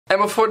And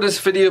before this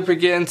video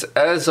begins,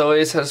 as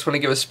always, I just want to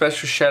give a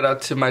special shout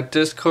out to my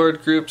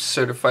Discord group,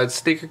 Certified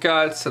Sneaker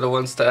Guides, to the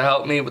ones that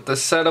helped me with the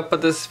setup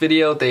of this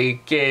video.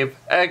 They gave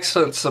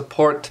excellent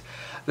support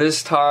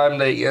this time.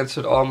 They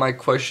answered all my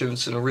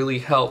questions and really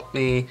helped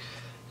me,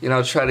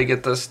 try to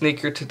get the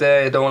sneaker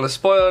today. I don't want to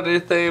spoil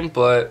anything,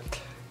 but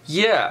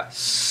yeah,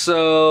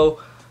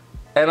 so...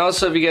 And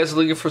also, if you guys are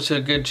looking for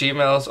some good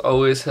Gmails,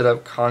 always hit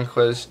up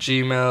Conquest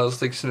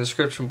Gmails. Links in the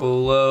description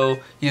below.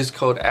 Use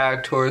code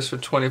ACTORS for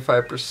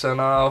 25%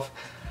 off.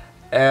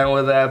 And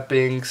with that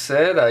being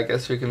said, I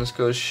guess we can just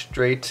go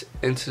straight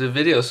into the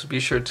video. So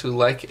be sure to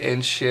like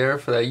and share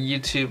for that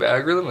YouTube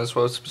algorithm, as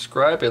well as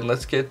subscribe, and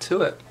let's get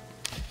to it.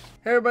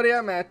 Hey everybody,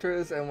 I'm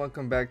Actors, and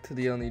welcome back to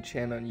the only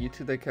channel on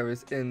YouTube that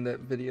covers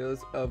in-depth videos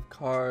of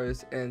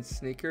cars and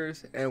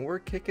sneakers. And we're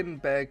kicking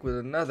back with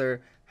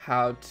another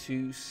how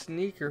to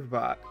sneaker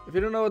bot. If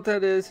you don't know what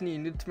that is and you're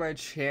new to my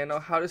channel,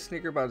 how to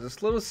sneaker bot is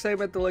this little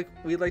segment that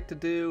we like to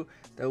do,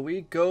 that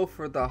we go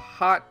for the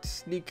hot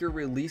sneaker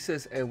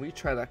releases and we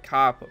try to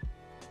cop them.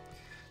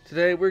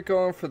 Today we're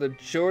going for the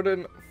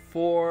Jordan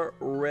 4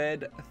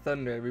 Red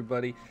Thunder,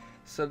 everybody.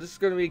 So this is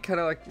going to be kind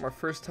of like my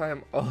first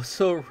time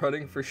also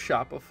running for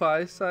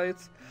Shopify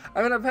sites.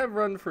 I mean, I've had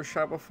run for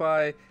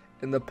Shopify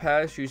in the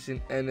past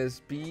using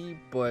NSB,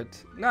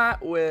 but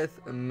not with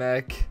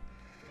MEK.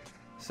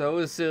 So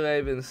we'll see if I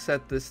even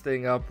set this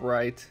thing up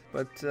right.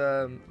 But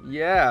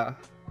yeah,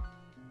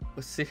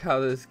 we'll see how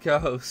this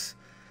goes.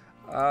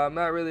 I'm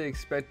not really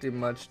expecting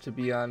much, to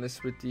be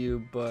honest with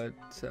you, but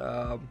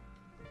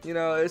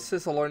it's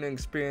just a learning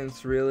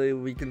experience, really.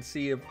 We can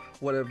see if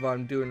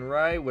I'm doing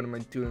right, what am I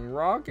doing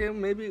wrong, and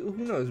maybe, who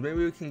knows,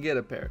 maybe we can get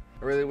a pair.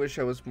 I really wish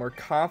I was more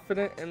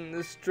confident in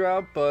this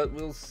drop, but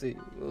we'll see.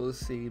 We'll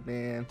see,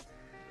 man.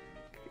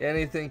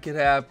 Anything could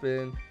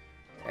happen.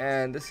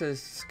 And this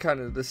is kind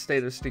of the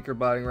state of sneaker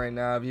botting right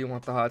now. If you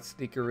want the hot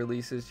sneaker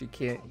releases, you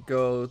can't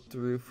go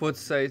through foot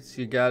sites.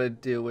 You gotta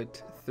do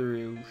it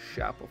through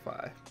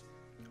Shopify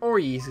or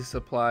Easy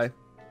Supply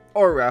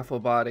or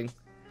raffle botting.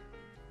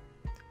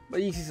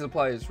 But Easy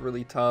Supply is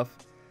really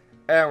tough,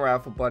 and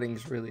raffle botting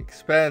is really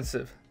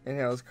expensive. And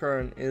now it's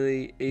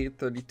currently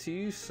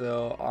 8:32,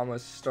 so I'm gonna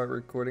start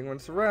recording when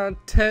it's around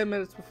 10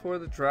 minutes before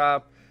the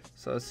drop.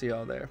 So I'll see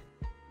y'all there.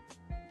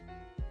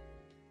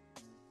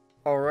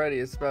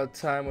 Alrighty, it's about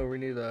time where we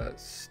need to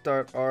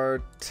start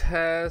our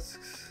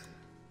tasks,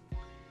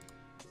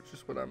 which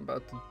is what I'm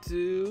about to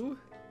do.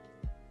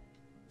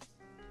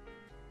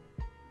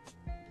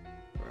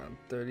 Around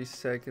 30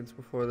 seconds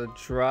before the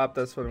drop,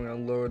 that's when I'm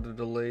going to lower the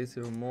delays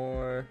even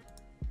more.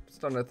 I'm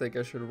starting to think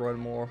I should run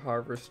more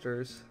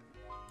harvesters.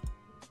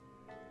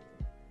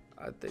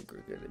 I think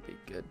we're going to be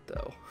good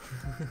though.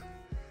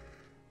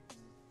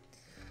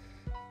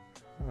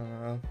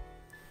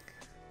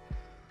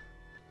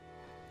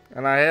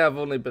 And I have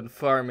only been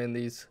farming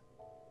these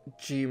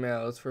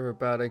Gmails for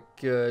about a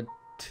good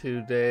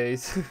 2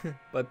 days.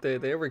 But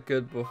they were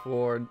good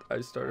before I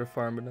started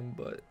farming them,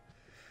 but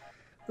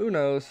who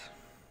knows.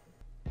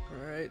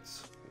 Alright,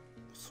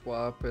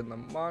 swap in the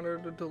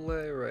monitor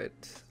delay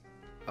right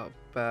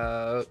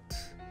about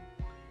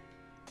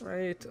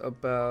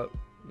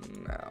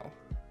now.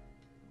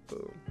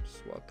 Boom,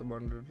 swap the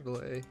monitor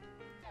delay.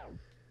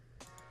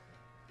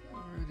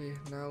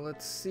 Alrighty, now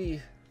let's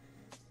see.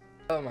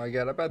 Oh my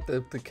god, I bet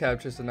the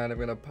captures are not even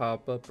gonna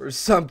pop up or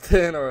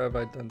something, or have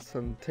I done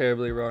something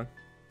terribly wrong?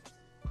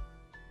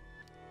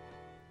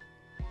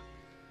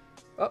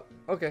 Oh,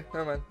 okay,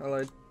 never mind, I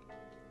lied.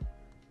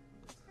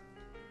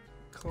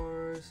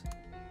 Cars.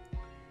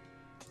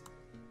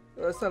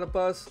 Oh, that's not a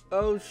bus.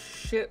 Oh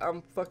shit,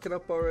 I'm fucking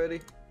up already.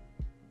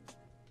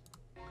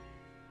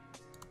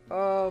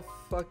 Oh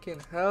fucking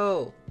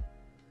hell.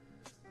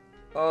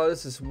 Oh,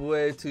 this is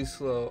way too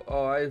slow.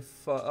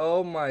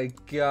 Oh my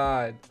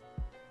god.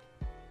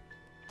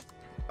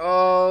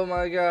 Oh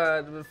my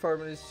god, I've been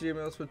farming these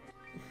Gmails with...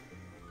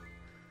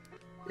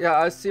 Yeah,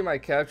 I see my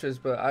captures,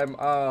 but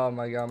oh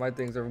my god, my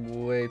things are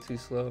way too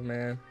slow,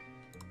 man.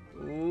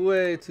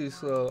 Way too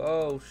slow.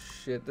 Oh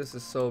shit, this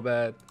is so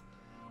bad.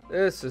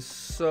 This is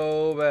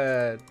so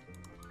bad.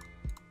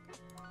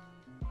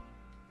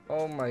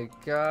 Oh my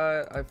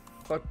god, I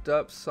fucked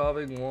up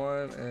solving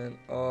one, and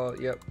oh,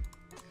 yep.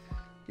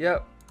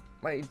 Yep,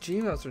 my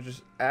Gmails are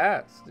just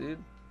ass, dude.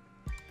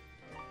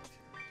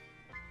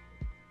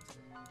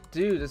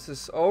 Dude, this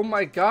is, oh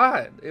my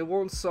god, it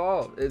won't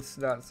solve. It's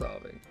not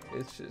solving.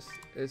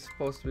 It's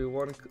supposed to be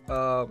one,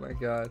 oh my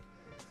god.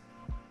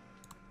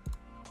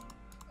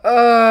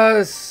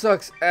 This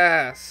sucks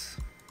ass.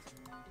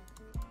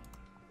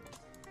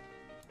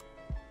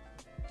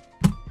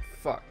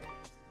 Fuck.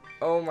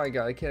 Oh my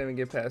god, I can't even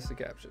get past the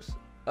captures.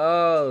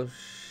 Oh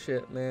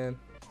shit, man.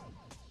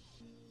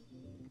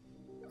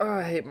 Oh,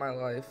 I hate my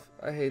life.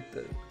 I hate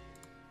this.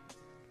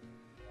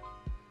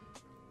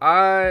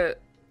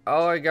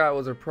 All I got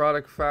was a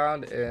product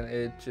found, and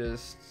it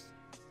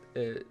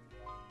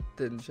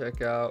didn't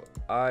check out.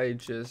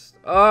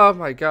 Oh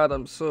my god,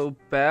 I'm so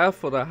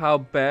baffled at how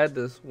bad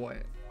this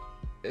went.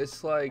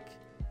 It's like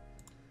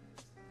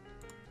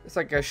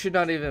I should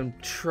not even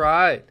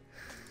tried.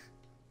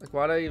 Like,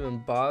 why'd I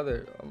even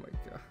bother? Oh my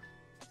god.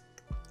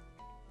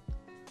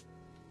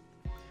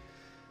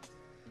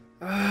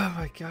 Oh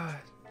my god.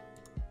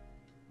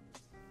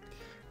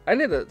 I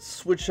need to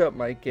switch up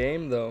my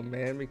game though,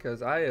 man,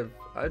 because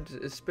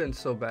it's been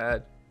so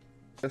bad.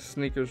 The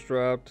sneakers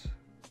dropped.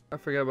 I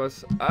forgot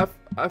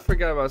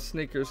about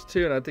sneakers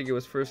too, and I think it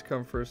was first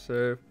come first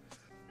serve.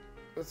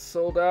 It's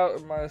sold out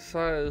in my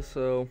size,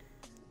 so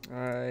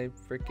I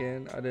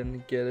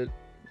didn't get it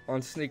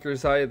on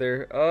sneakers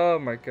either. Oh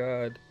my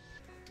god.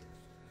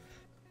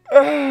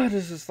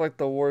 This is like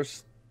the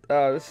worst.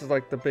 This is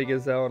like the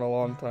biggest L in a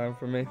long time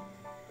for me.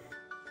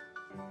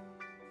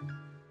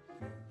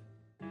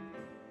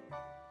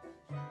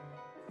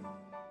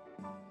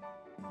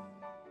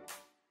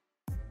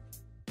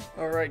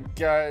 Alright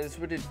guys,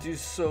 we didn't do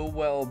so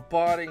well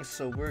botting,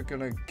 so we're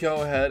gonna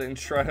go ahead and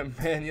try a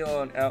manual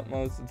on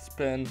Outmost. It's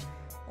been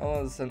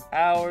almost an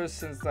hour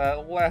since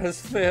that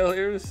last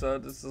failure, so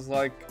this is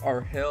like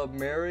our Hail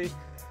Mary.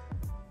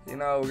 You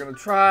know, we're gonna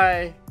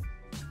try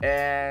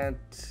and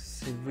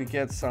see if we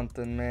get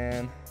something,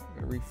 man. I'm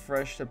gonna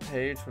refresh the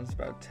page when it's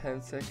about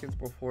 10 seconds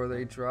before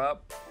they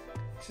drop.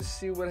 Just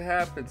see what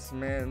happens,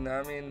 man.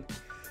 I mean,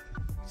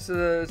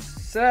 it's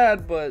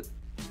sad, but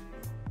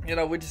you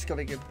know, we just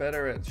gotta get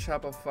better at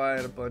Shopify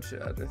and a bunch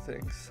of other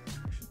things.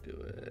 We should do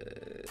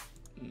it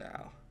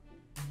now.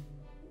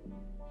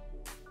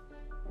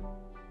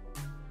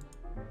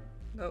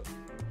 Nope,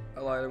 I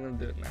lied. I'm gonna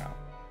do it now.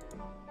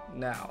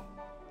 Now.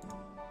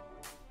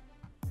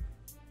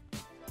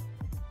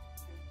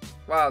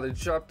 Wow, they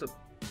dropped the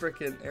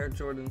frickin' Air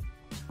Jordan.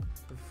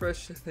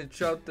 They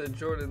dropped the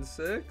Jordan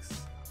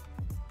 6.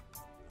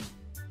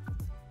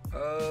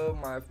 Oh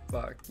my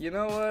fuck. You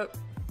know what?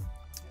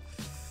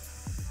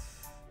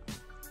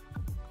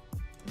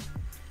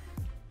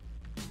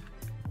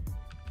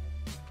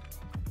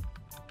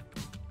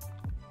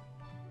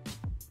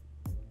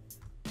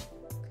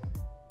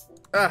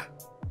 Ah,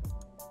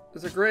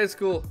 it's a grade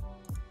school.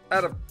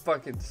 Out of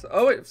fucking.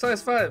 Oh wait,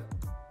 size 5.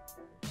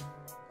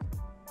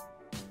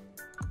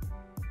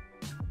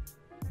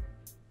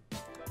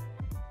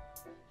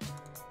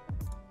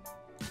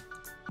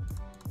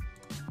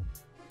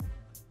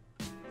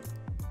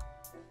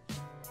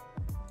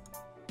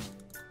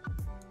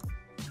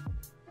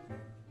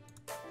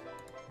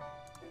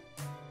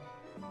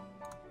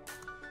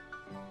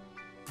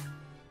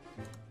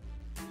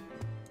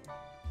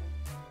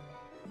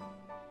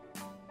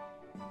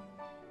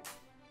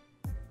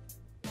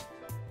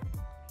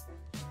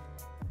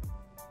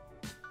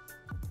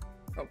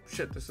 Oh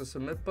shit, there's a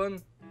submit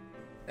button.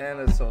 And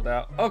it's sold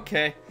out.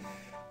 Okay.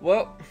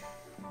 Well,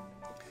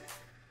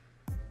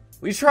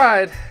 we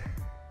tried.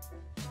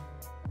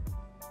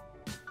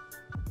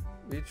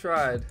 We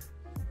tried.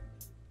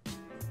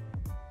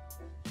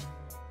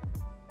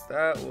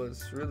 That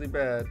was really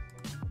bad.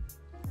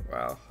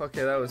 Wow.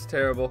 Okay, that was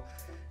terrible.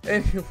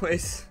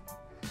 Anyways,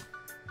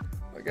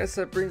 I guess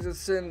that brings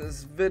us in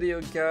this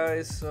video,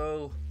 guys.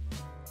 So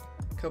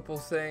couple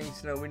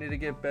things, you know, we need to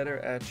get better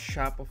at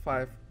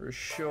Shopify for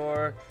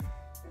sure.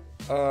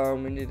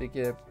 We need to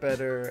get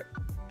better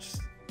just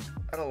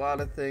at a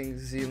lot of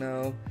things, you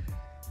know.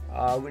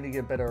 We need to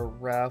get better at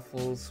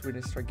raffles. We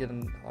need to start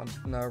getting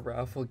on our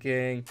raffle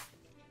gang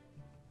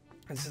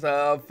and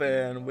stuff,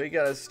 and we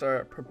gotta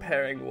start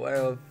preparing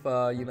well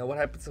if you know, what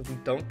happens if we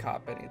don't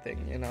cop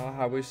anything, you know,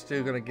 how we're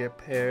still gonna get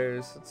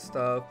pairs and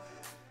stuff.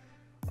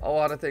 A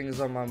lot of things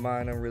on my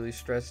mind. I'm really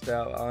stressed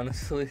out,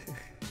 honestly.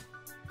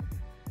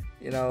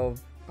 You know,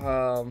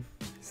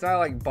 it's not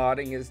like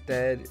botting is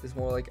dead. It's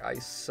more like I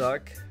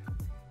suck.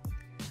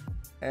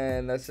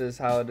 And that's just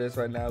how it is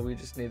right now. We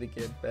just need to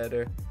get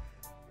better.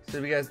 So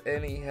if you guys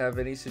have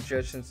any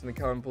suggestions in the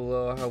comment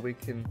below how we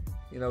can,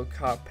 you know,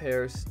 cop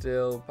pairs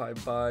still by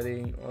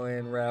botting or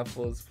in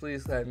raffles,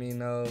 please let me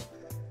know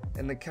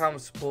in the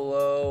comments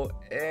below.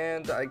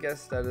 And I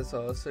guess that is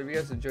all. So if you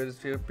guys enjoyed this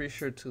video, be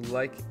sure to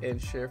like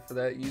and share for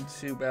that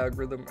YouTube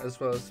algorithm, as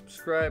well as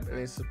subscribe.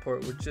 Any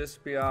support would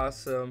just be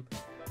awesome.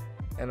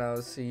 And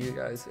I'll see you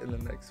guys in the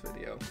next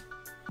video.